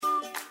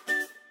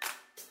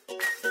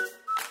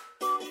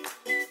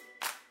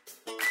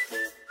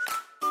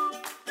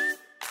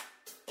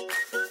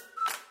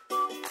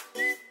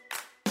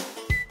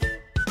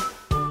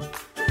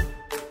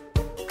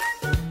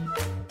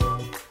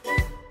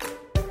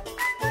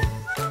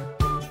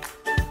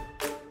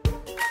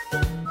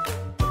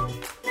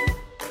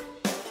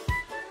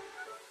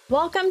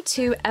Welcome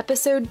to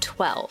episode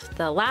 12,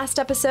 the last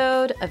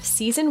episode of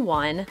season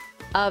 1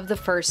 of the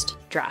First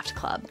Draft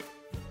Club.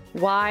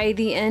 Why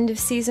the end of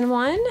season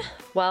 1?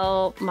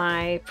 Well,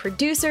 my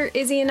producer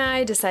Izzy and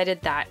I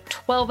decided that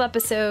 12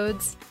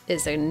 episodes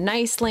is a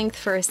nice length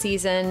for a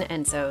season,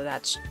 and so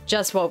that's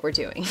just what we're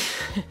doing.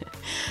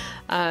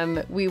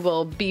 We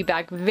will be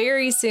back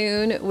very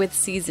soon with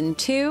season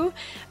 2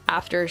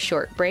 after a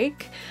short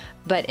break.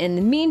 But in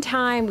the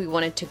meantime, we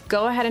wanted to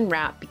go ahead and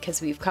wrap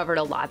because we've covered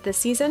a lot this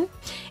season.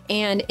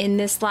 And in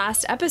this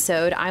last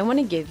episode, I want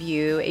to give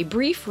you a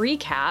brief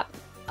recap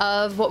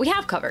of what we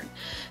have covered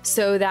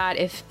so that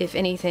if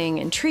anything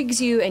intrigues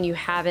you and you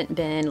haven't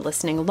been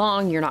listening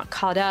along, you're not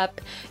caught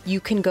up, you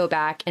can go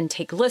back and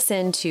take a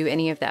listen to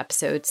any of the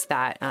episodes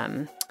that,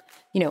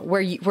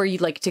 where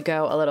you'd like to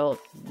go a little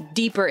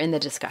deeper in the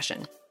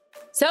discussion.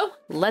 So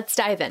let's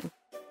dive in.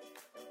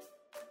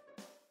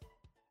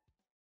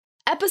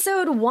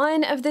 Episode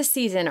 1 of this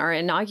season, our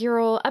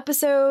inaugural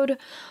episode,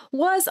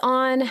 was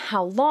on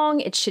how long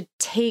it should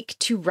take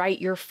to write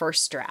your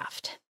first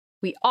draft.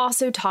 We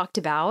also talked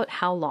about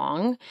how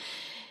long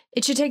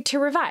it should take to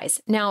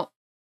revise. Now,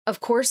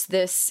 of course,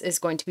 this is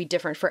going to be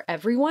different for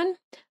everyone,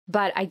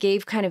 but I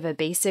gave kind of a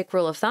basic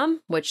rule of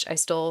thumb, which I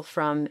stole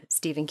from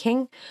Stephen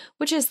King,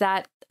 which is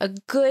that a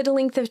good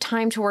length of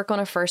time to work on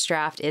a first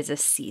draft is a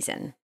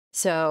season.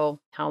 So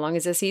how long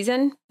is a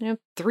season?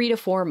 3 to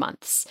 4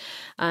 months.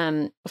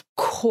 Of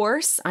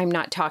course, I'm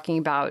not talking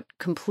about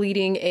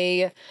completing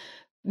a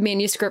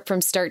manuscript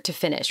from start to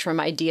finish, from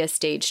idea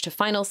stage to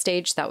final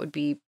stage. That would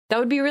be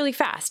really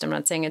fast. I'm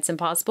not saying it's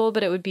impossible,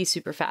 but it would be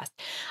super fast.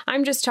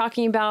 I'm just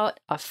talking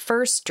about a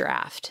first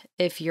draft.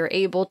 If you're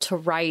able to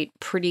write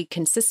pretty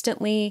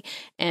consistently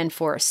and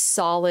for a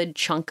solid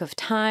chunk of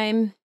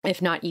time, if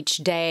not each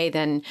day,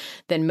 then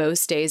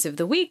most days of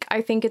the week,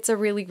 I think it's a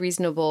really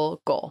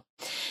reasonable goal.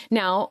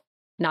 Now,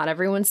 not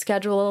everyone's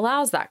schedule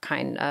allows that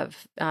kind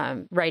of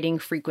writing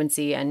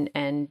frequency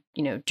and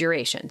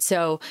duration.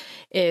 So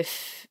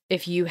if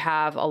you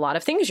have a lot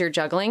of things you're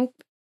juggling,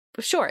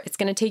 sure, it's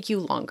going to take you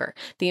longer.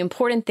 The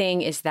important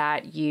thing is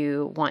that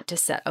you want to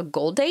set a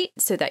goal date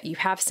so that you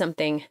have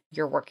something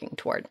you're working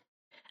toward.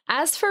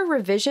 As for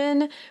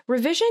revision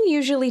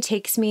usually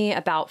takes me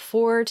about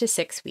 4 to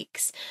 6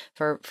 weeks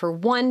for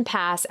one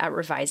pass at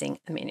revising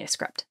a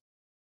manuscript.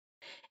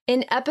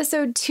 In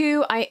episode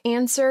 2, I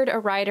answered a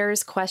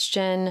writer's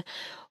question,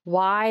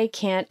 why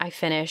can't I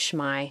finish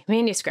my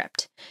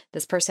manuscript?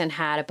 This person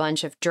had a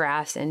bunch of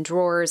drafts and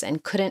drawers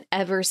and couldn't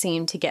ever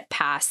seem to get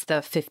past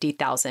the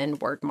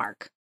 50,000 word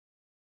mark.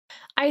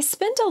 I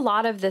spent a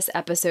lot of this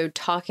episode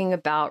talking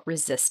about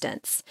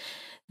resistance,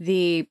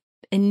 the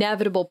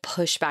inevitable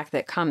pushback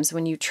that comes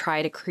when you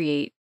try to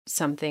create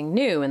something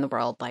new in the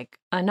world, like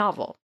a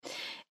novel.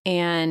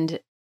 And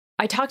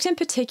I talked in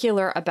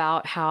particular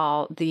about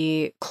how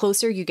the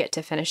closer you get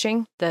to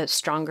finishing, the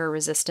stronger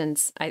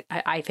resistance,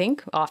 I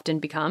think, often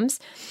becomes.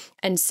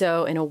 And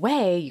so in a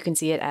way, you can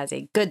see it as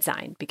a good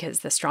sign because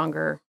the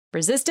stronger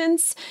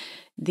resistance,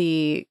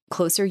 the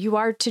closer you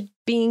are to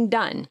being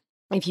done.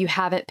 If you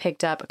haven't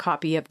picked up a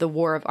copy of The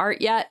War of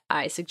Art yet,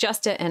 I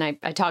suggest it, and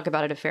I talk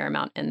about it a fair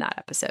amount in that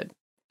episode.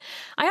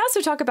 I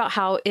also talk about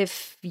how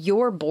if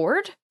you're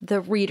bored,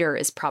 the reader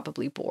is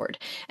probably bored.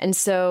 And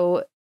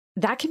so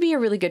that can be a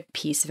really good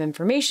piece of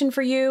information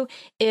for you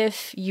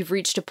if you've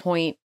reached a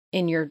point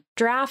in your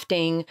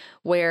drafting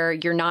where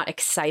you're not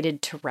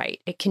excited to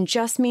write. It can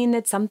just mean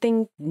that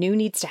something new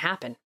needs to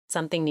happen.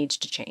 Something needs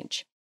to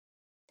change.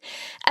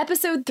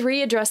 Episode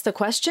 3 addressed the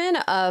question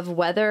of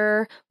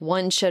whether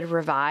one should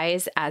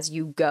revise as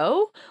you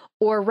go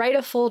or write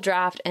a full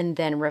draft and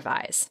then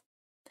revise.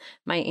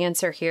 My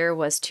answer here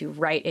was to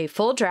write a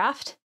full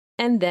draft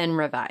and then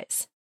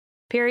revise.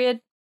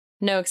 Period.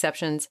 No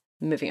exceptions.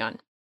 Moving on.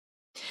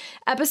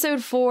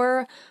 Episode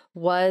 4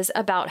 was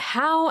about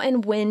how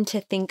and when to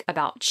think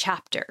about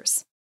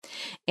chapters.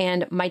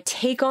 And my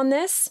take on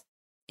this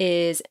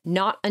is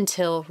not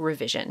until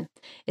revision.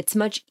 It's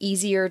much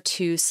easier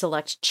to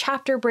select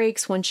chapter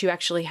breaks once you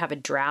actually have a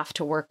draft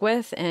to work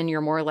with, and you're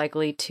more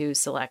likely to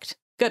select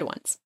good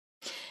ones.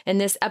 In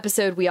this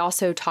episode, we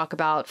also talk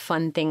about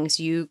fun things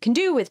you can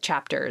do with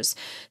chapters,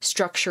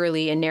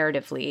 structurally and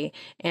narratively,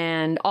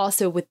 and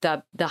also with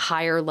the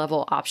higher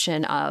level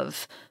option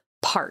of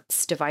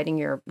parts, dividing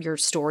your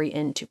story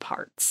into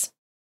parts.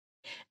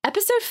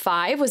 Episode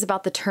 5 was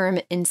about the term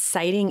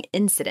inciting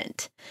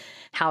incident,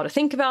 how to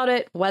think about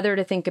it, whether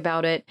to think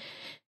about it.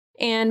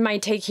 And my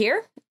take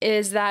here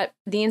is that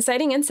the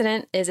inciting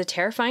incident is a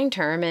terrifying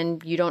term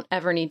and you don't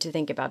ever need to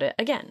think about it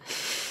again.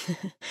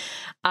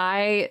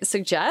 I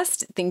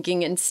suggest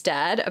thinking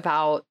instead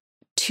about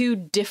 2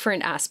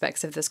 different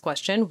aspects of this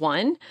question.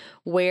 1,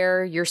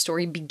 where your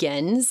story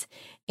begins,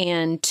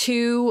 and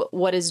 2,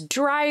 what is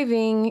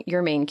driving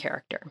your main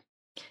character.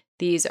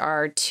 These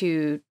are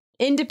 2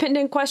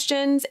 independent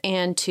questions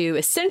and 2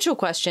 essential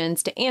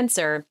questions to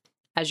answer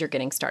as you're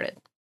getting started.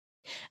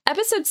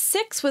 Episode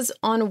 6 was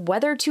on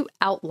whether to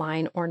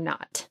outline or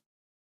not.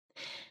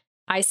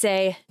 I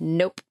say,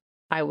 nope,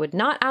 I would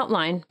not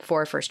outline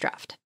for a first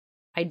draft.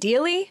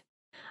 Ideally,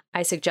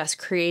 I suggest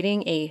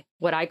creating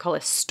what I call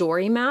a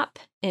story map,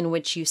 in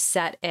which you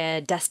set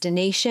a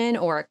destination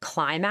or a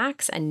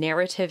climax, a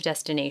narrative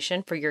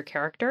destination for your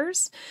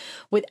characters,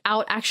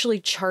 without actually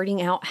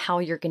charting out how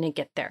you're going to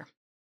get there.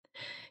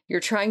 You're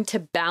trying to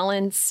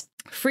balance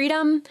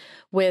freedom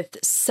with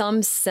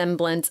some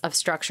semblance of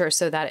structure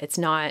so that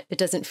it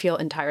doesn't feel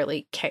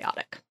entirely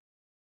chaotic.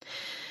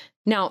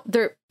 Now,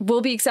 there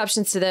will be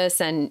exceptions to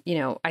this, and,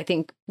 I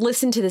think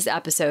listen to this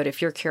episode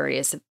if you're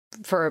curious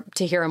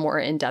to hear a more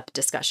in-depth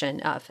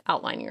discussion of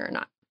outlining or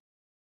not.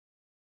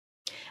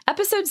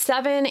 Episode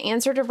 7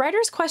 answered a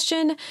writer's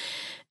question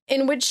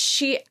in which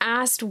she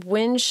asked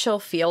when she'll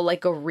feel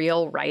like a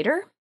real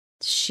writer.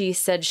 She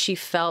said she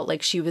felt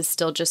like she was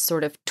still just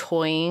sort of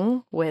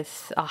toying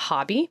with a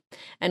hobby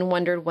and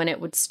wondered when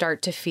it would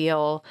start to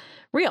feel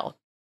real.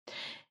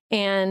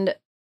 And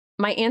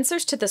my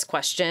answers to this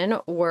question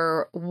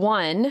were,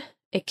 1,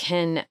 it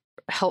can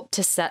help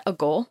to set a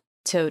goal,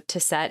 to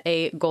set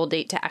a goal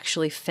date to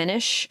actually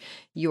finish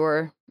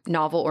your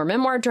novel or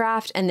memoir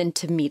draft, and then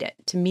to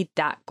meet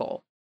that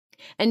goal.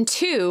 And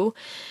 2,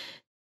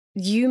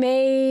 you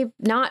may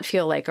not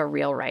feel like a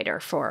real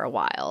writer for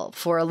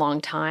a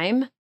long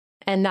time.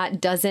 And that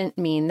doesn't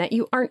mean that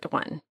you aren't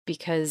one,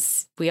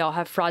 because we all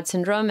have fraud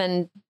syndrome,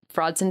 and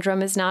fraud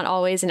syndrome is not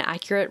always an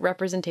accurate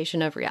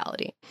representation of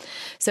reality.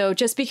 So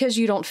just because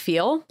you don't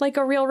feel like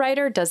a real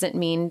writer doesn't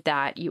mean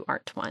that you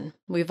aren't one.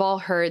 We've all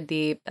heard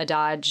the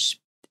adage,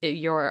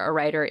 you're a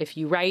writer if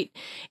you write.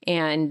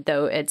 And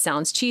though it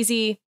sounds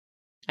cheesy,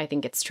 I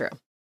think it's true.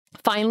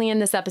 Finally, in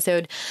this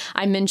episode,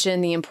 I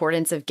mentioned the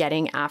importance of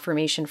getting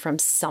affirmation from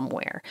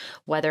somewhere,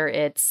 whether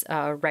it's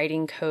a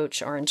writing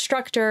coach or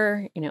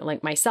instructor.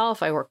 Like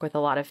myself, I work with a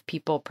lot of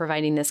people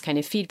providing this kind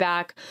of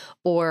feedback,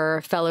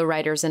 or fellow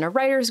writers in a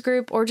writers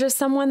group, or just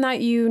someone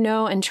that you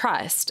know and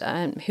trust,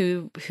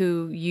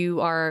 who you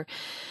are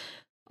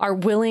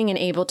willing and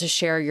able to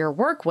share your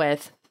work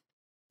with.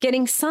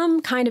 Getting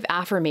some kind of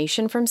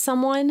affirmation from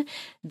someone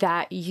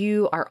that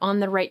you are on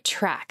the right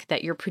track,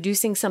 that you're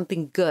producing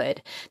something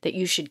good, that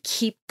you should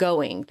keep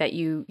going, that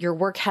your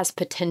work has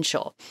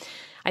potential.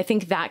 I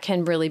think that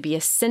can really be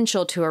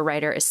essential to a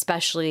writer,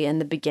 especially in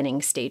the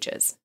beginning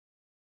stages.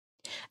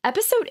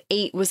 Episode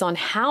 8 was on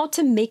how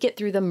to make it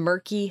through the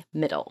murky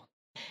middle.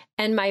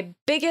 And my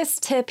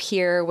biggest tip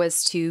here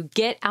was to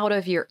get out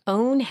of your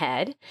own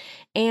head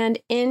and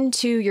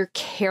into your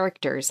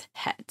characters'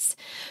 heads.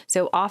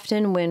 So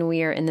often when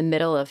we are in the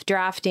middle of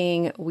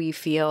drafting, we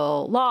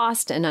feel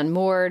lost and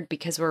unmoored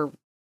because we're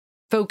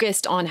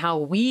focused on how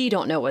we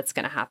don't know what's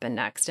going to happen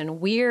next, and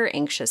we're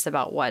anxious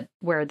about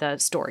where the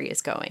story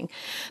is going.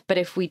 But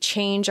if we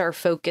change our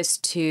focus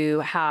to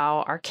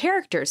how our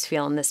characters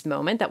feel in this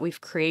moment that we've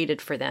created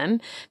for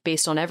them,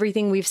 based on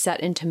everything we've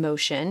set into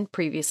motion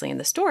previously in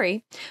the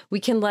story,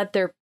 we can let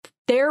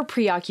their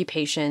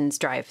preoccupations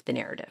drive the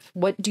narrative.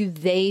 What do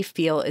they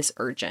feel is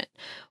urgent?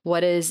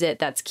 What is it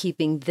that's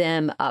keeping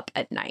them up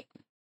at night?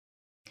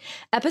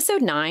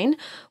 Episode 9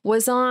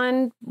 was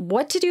on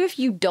what to do if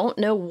you don't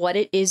know what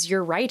it is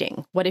you're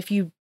writing. What if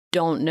you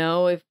don't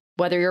know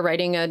whether you're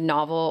writing a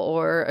novel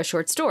or a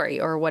short story?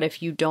 Or what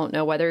if you don't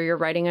know whether you're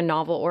writing a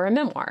novel or a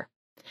memoir?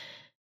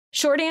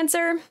 Short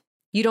answer,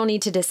 you don't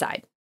need to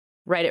decide.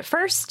 Write it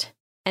first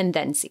and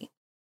then see.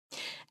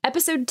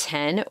 Episode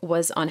 10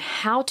 was on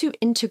how to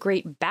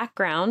integrate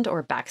background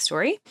or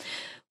backstory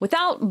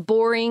without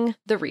boring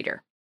the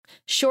reader.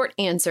 Short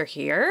answer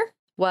here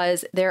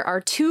was there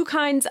are 2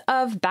 kinds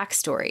of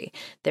backstory.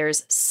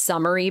 There's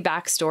summary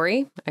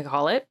backstory, I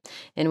call it,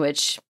 in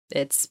which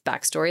it's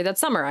backstory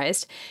that's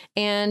summarized.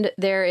 And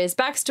there is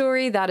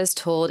backstory that is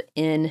told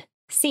in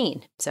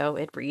scene. So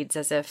it reads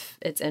as if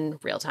it's in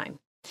real time.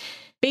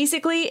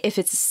 Basically, if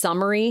it's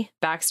summary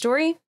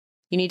backstory,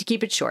 you need to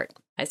keep it short.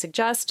 I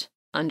suggest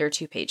under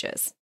 2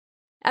 pages.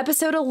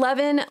 Episode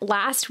 11,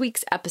 last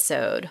week's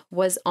episode,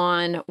 was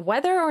on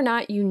whether or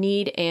not you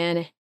need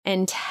an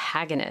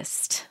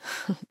antagonist.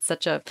 It's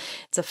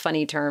a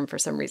funny term for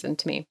some reason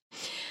to me.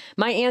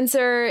 My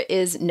answer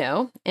is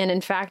no. And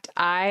in fact,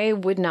 I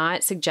would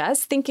not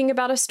suggest thinking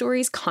about a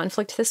story's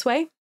conflict this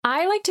way.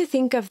 I like to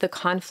think of the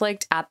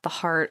conflict at the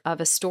heart of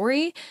a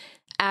story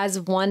as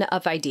one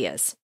of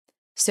ideas.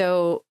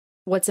 So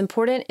what's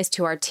important is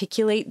to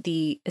articulate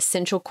the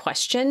essential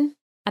question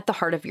at the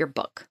heart of your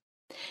book.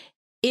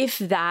 If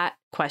that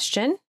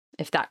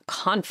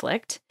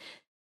conflict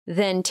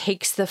then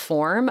takes the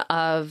form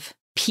of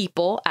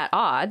people at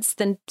odds,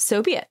 then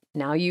so be it.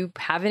 Now you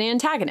have an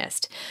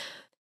antagonist,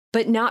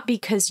 but not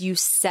because you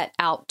set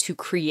out to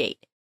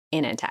create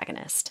an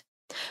antagonist.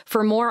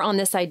 For more on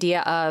this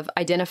idea of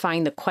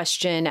identifying the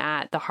question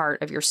at the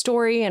heart of your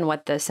story and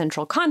what the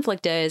central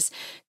conflict is,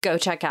 go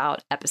check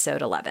out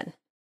episode 11.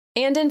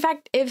 And in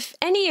fact, if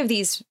any of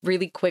these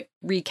really quick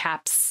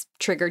recaps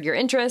triggered your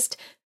interest,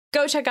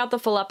 go check out the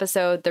full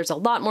episode. There's a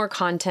lot more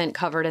content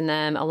covered in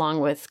them, along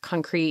with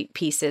concrete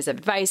pieces of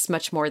advice,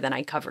 much more than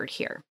I covered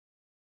here.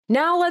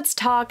 Now let's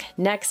talk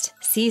next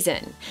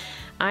season.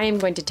 I am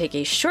going to take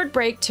a short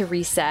break to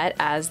reset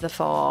as the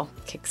fall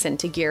kicks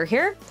into gear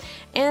here,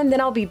 and then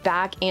I'll be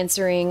back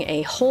answering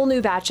a whole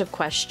new batch of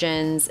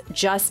questions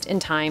just in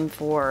time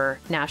for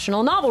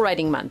National Novel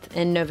Writing Month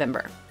in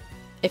November.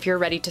 If you're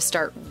ready to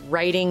start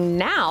writing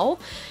now,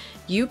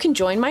 you can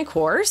join my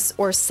course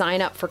or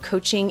sign up for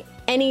coaching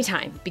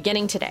anytime,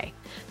 beginning today.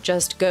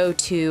 Just go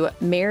to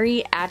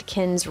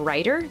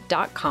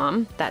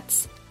maryadkinswriter.com.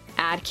 That's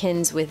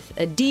Adkins with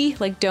a D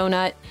like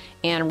donut,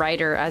 and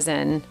writer as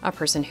in a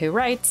person who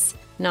writes,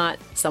 not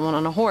someone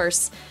on a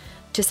horse,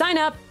 to sign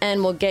up,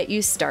 and we'll get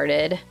you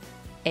started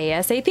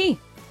ASAP.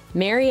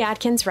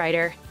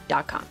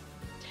 maryadkinswriter.com.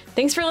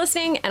 Thanks for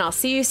listening, and I'll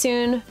see you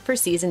soon for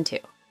season 2.